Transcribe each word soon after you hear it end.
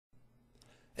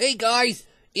Hey guys,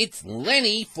 it's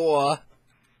Lenny for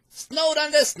Snowed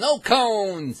Under Snow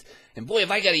Cones. And boy, have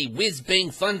I got a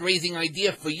whiz-bang fundraising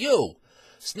idea for you.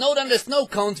 Snowed Under Snow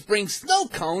Cones brings snow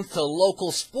cones to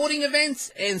local sporting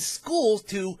events and schools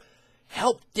to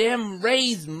help them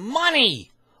raise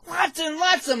money. Lots and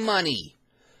lots of money.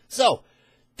 So,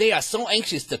 they are so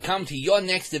anxious to come to your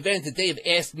next event that they have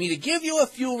asked me to give you a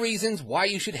few reasons why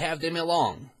you should have them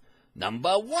along.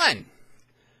 Number 1,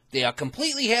 they are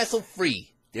completely hassle-free.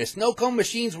 Their snow cone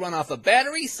machines run off a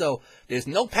battery, so there's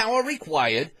no power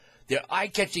required. Their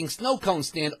eye-catching snow cone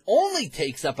stand only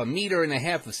takes up 1.5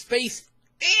 meters of space,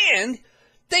 and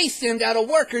they send out a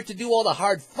worker to do all the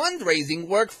hard fundraising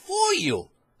work for you.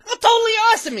 How totally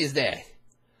awesome is that?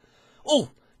 Oh,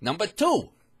 number 2,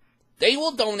 they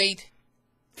will donate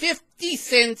 50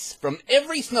 cents from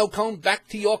every snow cone back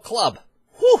to your club.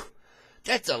 Whew,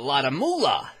 that's a lot of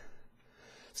moolah.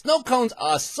 Snow cones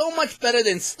are so much better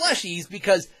than slushies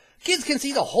because kids can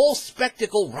see the whole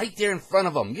spectacle right there in front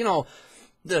of them. You know,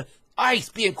 the ice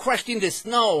being crushed into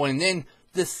snow and then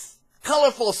the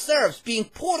colorful syrups being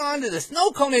poured onto the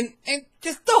snow cone and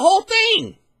just the whole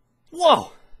thing.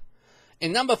 Whoa.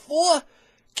 And number 4,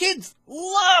 kids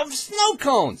love snow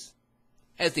cones.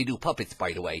 As they do puppets,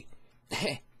 by the way.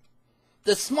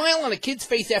 The smile on a kid's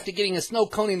face after getting a snow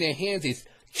cone in their hands is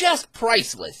just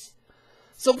priceless.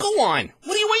 So go on.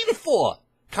 What are you waiting for?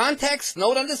 Contact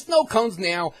Snowed Under Snow Cones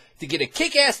now to get a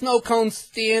kick-ass snow cone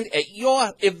stand at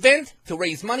your event to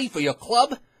raise money for your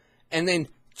club. And then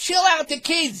chill out the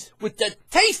kids with the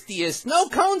tastiest snow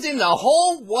cones in the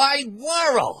whole wide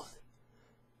world.